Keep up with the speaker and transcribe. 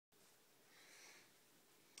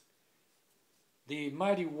The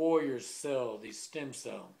mighty warrior cell, the stem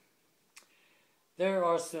cell. There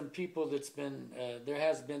are some people there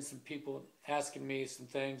has been some people asking me some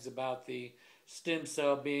things about the stem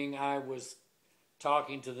cell being. I was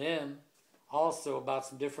talking to them also about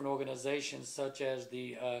some different organizations such as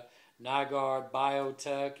the Nygaard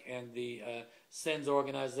Biotech and the SENS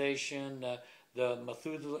organization, the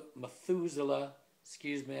Methuselah,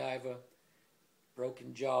 excuse me, I have a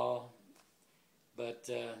broken jaw, but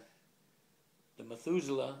the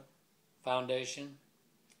Methuselah Foundation.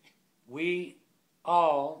 We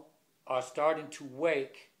all are starting to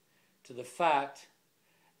wake to the fact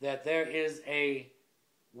that there is a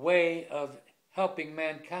way of helping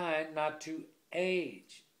mankind not to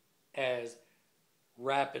age as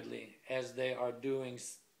rapidly as they are doing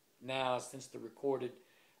now since the recorded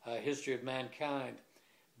history of mankind.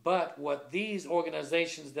 But what these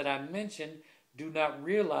organizations that I mentioned do not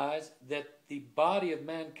realize, that the body of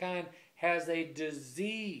mankind has a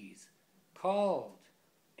disease called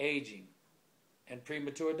aging and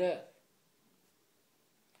premature death.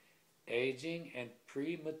 Aging and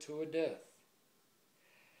premature death.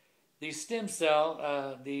 The stem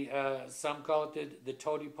cell, some call it the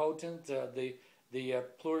totipotent, the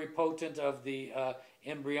pluripotent of the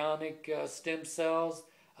embryonic stem cells,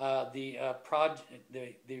 the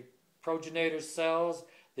progenitor cells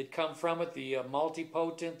that come from it, the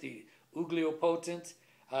multipotent, the ugliopotent.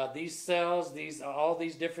 These cells, all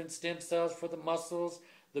these different stem cells for the muscles,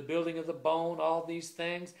 the building of the bone, all these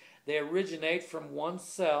things, they originate from one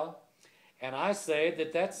cell. And I say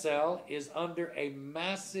that that cell is under a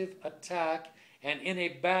massive attack and in a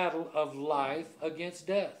battle of life against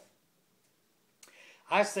death.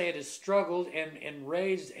 I say it has struggled and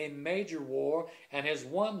raised a major war and has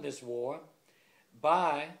won this war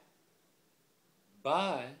by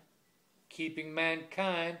keeping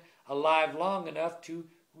mankind alive long enough to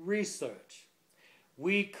research.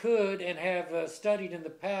 We could and have studied in the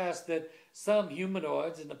past that some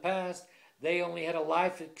humanoids in the past, they only had a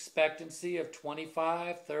life expectancy of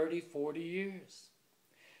 25, 30, 40 years.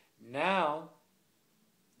 Now,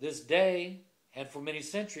 this day, and for many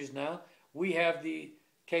centuries now, we have the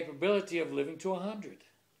capability of living to 100.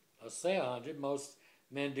 Let's say 100. Most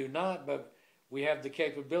men do not, but we have the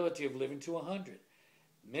capability of living to 100.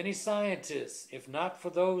 Many scientists, if not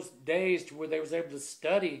for those days to where they was able to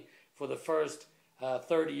study for the first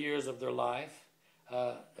 30 years of their life,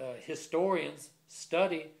 historians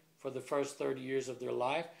study for the first 30 years of their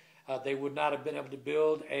life, they would not have been able to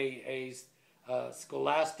build a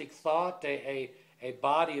scholastic thought, a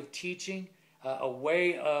body of teaching, a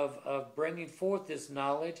way of bringing forth this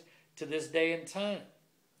knowledge to this day and time.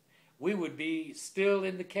 We would be still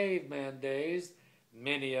in the caveman days.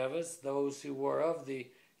 Many of us, those who were of the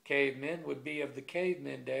cavemen, would be of the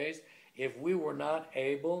cavemen days if we were not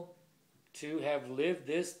able to have lived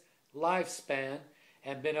this lifespan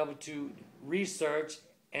and been able to research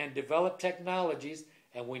and develop technologies,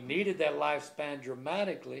 and we needed that lifespan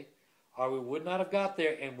dramatically, or we would not have got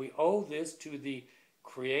there. And we owe this to the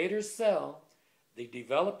creator cell, the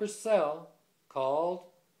developer cell, called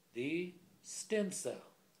the stem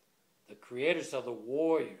cell. The creator cell, the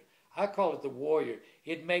warrior. I call it the warrior.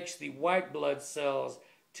 It makes the white blood cells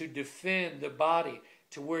to defend the body,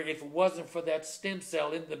 to where if it wasn't for that stem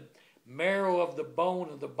cell in the marrow of the bone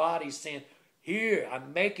of the body saying, here,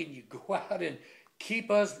 I'm making you go out and keep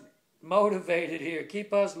us motivated here,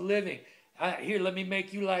 keep us living. Here, let me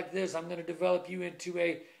make you like this. I'm going to develop you into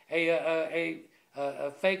a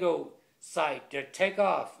phagocyte. Take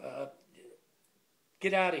off.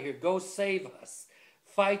 Get out of here. Go save us.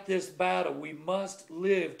 Fight this battle. We must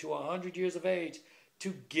live to 100 years of age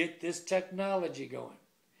to get this technology going.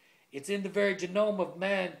 It's in the very genome of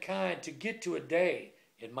mankind to get to a day,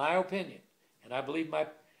 in my opinion, and I believe my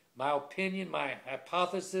opinion, my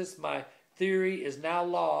hypothesis, my theory is now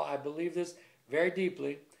law. I believe this very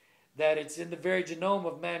deeply, that it's in the very genome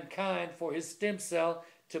of mankind for his stem cell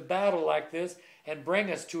to battle like this and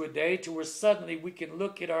bring us to a day to where suddenly we can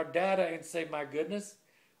look at our data and say, my goodness,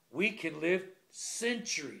 we can live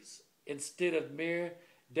centuries instead of mere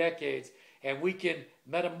decades, and we can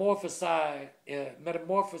metamorphose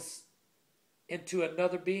into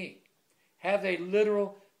another being. Have a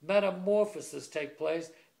literal metamorphosis take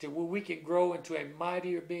place to where we can grow into a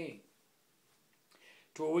mightier being,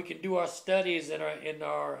 to where we can do our studies in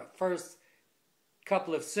our first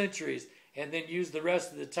couple of centuries and then use the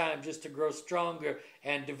rest of the time just to grow stronger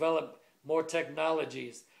and develop more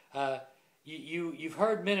technologies. You've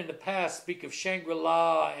heard men in the past speak of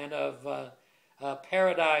Shangri-La and of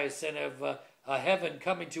paradise and of a heaven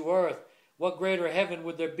coming to earth. What greater heaven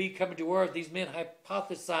would there be coming to earth? These men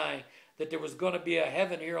hypothesizing that there was going to be a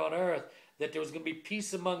heaven here on earth, that there was going to be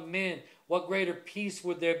peace among men, what greater peace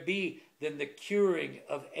would there be than the curing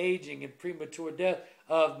of aging and premature death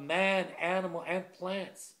of man, animal, and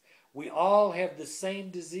plants? We all have the same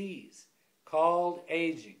disease called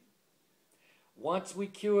aging. Once we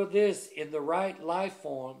cure this in the right life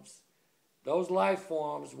forms, those life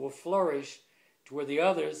forms will flourish to where the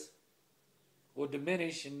others will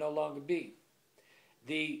diminish and no longer be.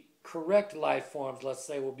 The correct life forms, let's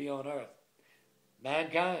say, will be on earth.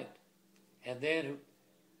 Mankind. And then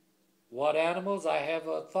what animals? I have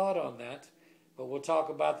a thought on that, but we'll talk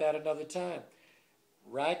about that another time.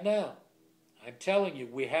 Right now, I'm telling you,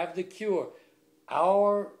 we have the cure.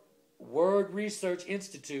 Our Word Research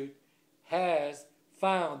Institute has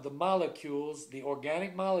found the molecules, the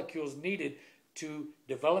organic molecules needed to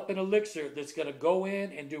develop an elixir that's going to go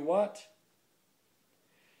in and do what?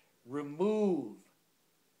 Remove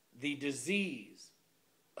the disease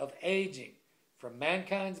of aging from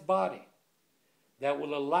mankind's body, that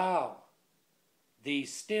will allow the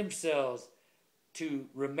stem cells to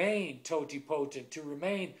remain totipotent, to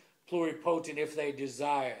remain pluripotent if they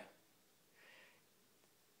desire.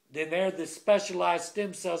 Then they're the specialized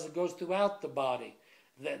stem cells that goes throughout the body.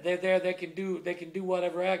 They're there, they can do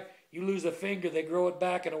whatever act. You lose a finger, they grow it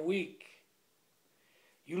back in a week.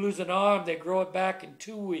 You lose an arm, they grow it back in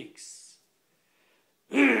 2 weeks.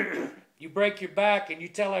 You break your back and you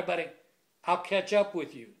tell everybody, I'll catch up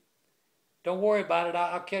with you. Don't worry about it.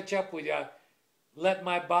 I'll catch up with you. I'll let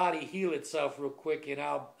my body heal itself real quick and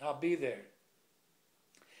I'll be there.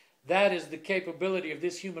 That is the capability of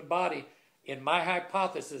this human body in my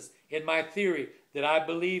hypothesis, in my theory, that I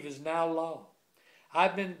believe is now law.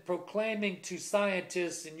 I've been proclaiming to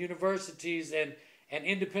scientists and universities and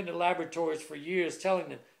independent laboratories for years, telling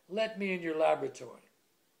them, let me in your laboratory.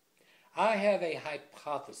 I have a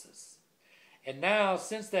hypothesis. And now,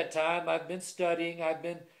 since that time, I've been studying, I've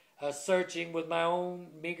been searching with my own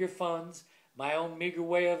meager funds, my own meager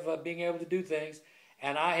way of being able to do things,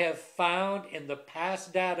 and I have found in the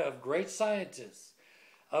past data of great scientists,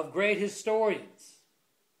 of great historians,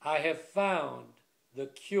 I have found the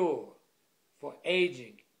cure for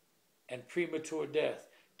aging and premature death,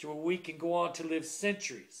 to where we can go on to live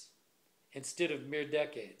centuries instead of mere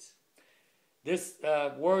decades. This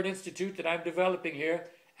Word Institute that I'm developing here,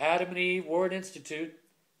 Adam and Eve Word Institute,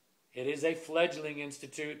 it is a fledgling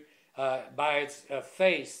institute by its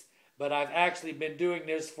face, but I've actually been doing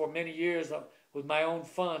this for many years with my own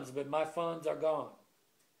funds, but my funds are gone.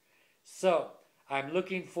 So, I'm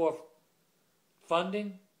looking for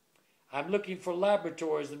funding. I'm looking for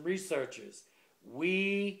laboratories and researchers.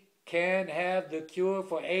 We can have the cure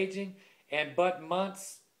for aging, and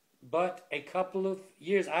but a couple of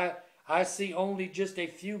years. I see only just a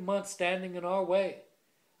few months standing in our way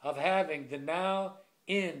of having the now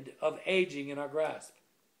end of aging in our grasp.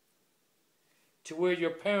 To where your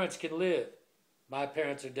parents can live. My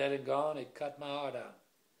parents are dead and gone. It cut my heart out.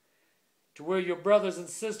 To where your brothers and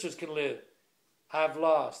sisters can live. I've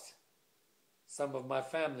lost some of my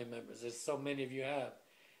family members, as so many of you have.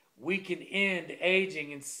 We can end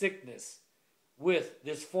aging and sickness with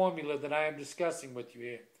this formula that I am discussing with you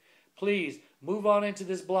here. Please move on into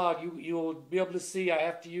this blog. You will be able to see I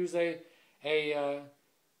have to use a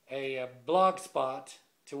blog spot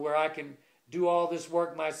to where I can do all this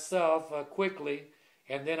work myself quickly,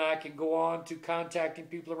 and then I can go on to contacting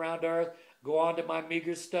people around Earth, go on to my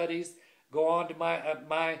meager studies, go on to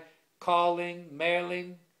my calling,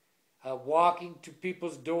 mailing, walking to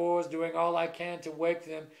people's doors, doing all I can to wake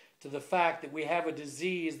them to the fact that we have a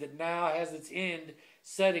disease that now has its end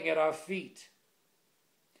setting at our feet.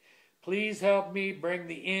 Please help me bring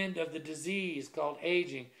the end of the disease called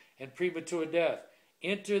aging and premature death.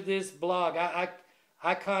 Enter this blog.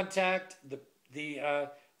 I contact the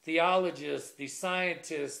theologists, the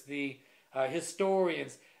scientists, the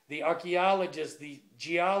historians, the archaeologists, the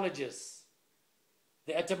geologists,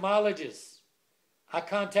 the etymologists. I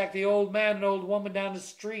contact the old man and old woman down the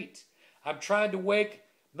street. I'm trying to wake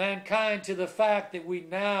mankind to the fact that we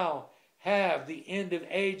now have the end of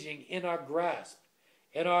aging in our grasp,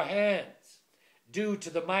 in our hands, due to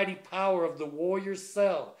the mighty power of the warrior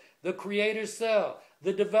cell, the creator cell,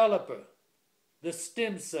 the developer, the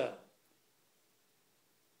stem cell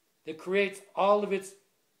that creates all of its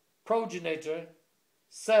progenitor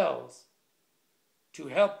cells to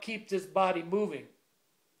help keep this body moving,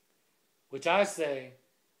 which I say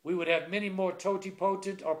we would have many more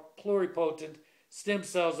totipotent or pluripotent stem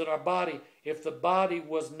cells in our body if the body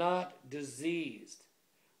was not diseased.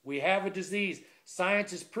 We have a disease.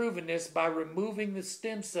 Science has proven this by removing the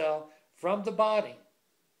stem cell from the body,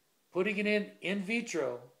 putting it in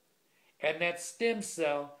vitro, and that stem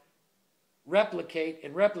cell replicate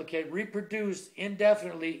and replicate, reproduce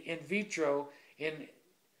indefinitely in vitro in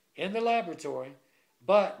the laboratory.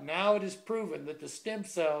 But now it is proven that the stem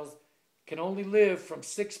cells can only live from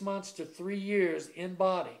 6 months to 3 years in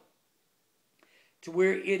body, to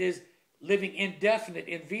where it is living indefinite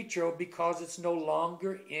in vitro because it's no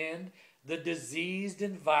longer in the diseased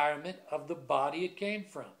environment of the body it came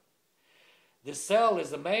from. The cell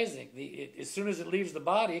is amazing. As soon as it leaves the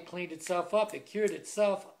body, it cleaned itself up. It cured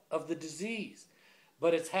itself of the disease.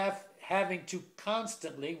 But it's having to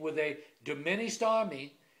constantly, with a diminished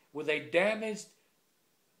army, with a damaged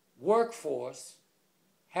workforce,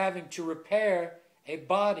 having to repair a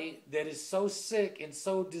body that is so sick and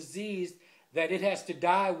so diseased that it has to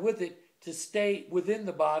die with it to stay within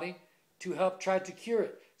the body to help try to cure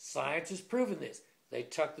it. Science has proven this. They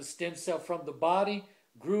took the stem cell from the body,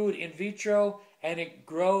 grew it in vitro, and it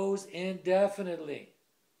grows indefinitely.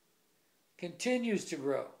 Continues to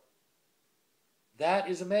grow. That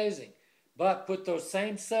is amazing. But put those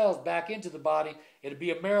same cells back into the body, it'll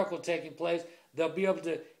be a miracle taking place. They'll be able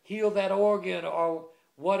to heal that organ or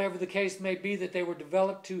whatever the case may be that they were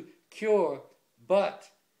developed to cure. But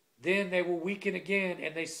then they will weaken again,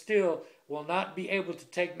 and they still will not be able to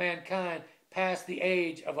take mankind past the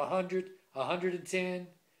age of 100, 110,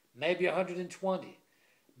 maybe 120.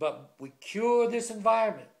 But we cure this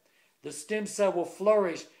environment. The stem cell will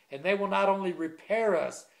flourish, and they will not only repair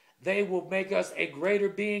us, they will make us a greater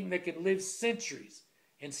being that can live centuries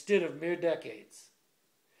instead of mere decades.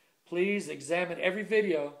 Please examine every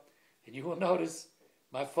video, and you will notice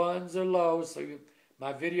my funds are low, so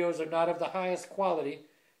my videos are not of the highest quality.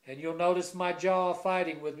 And you'll notice my jaw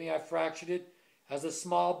fighting with me. I fractured it as a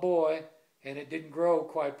small boy, and it didn't grow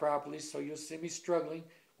quite properly, so you'll see me struggling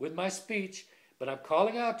with my speech. But I'm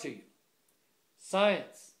calling out to you.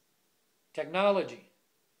 Science, technology,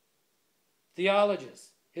 theologists,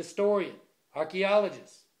 historian,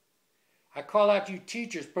 archaeologists. I call out to you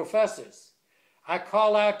teachers, professors. I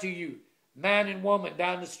call out to you man and woman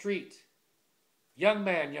down the street. Young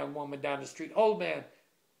man, young woman down the street. Old man,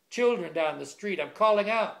 children down the street. I'm calling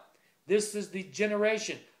out. This is the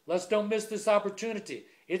generation. Let's don't miss this opportunity.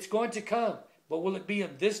 It's going to come. But will it be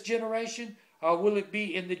in this generation, or will it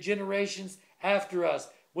be in the generations after us?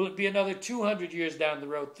 Will it be another 200 years down the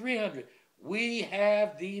road, 300? We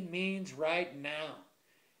have the means right now.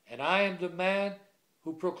 And I am the man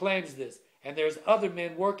who proclaims this. And there's other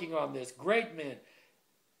men working on this, great men,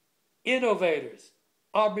 innovators,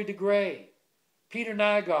 Aubrey de Grey, Peter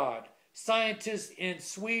Nygaard, scientists in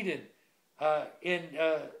Sweden, in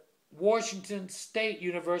Washington State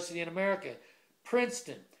University in America,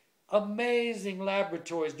 Princeton, amazing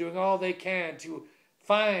laboratories doing all they can to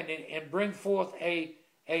find and bring forth a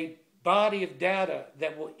body of data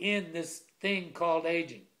that will end this thing called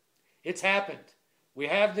aging. It's happened. We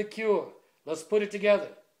have the cure. Let's put it together.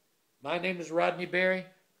 My name is Rodney Berry.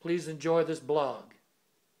 Please enjoy this blog.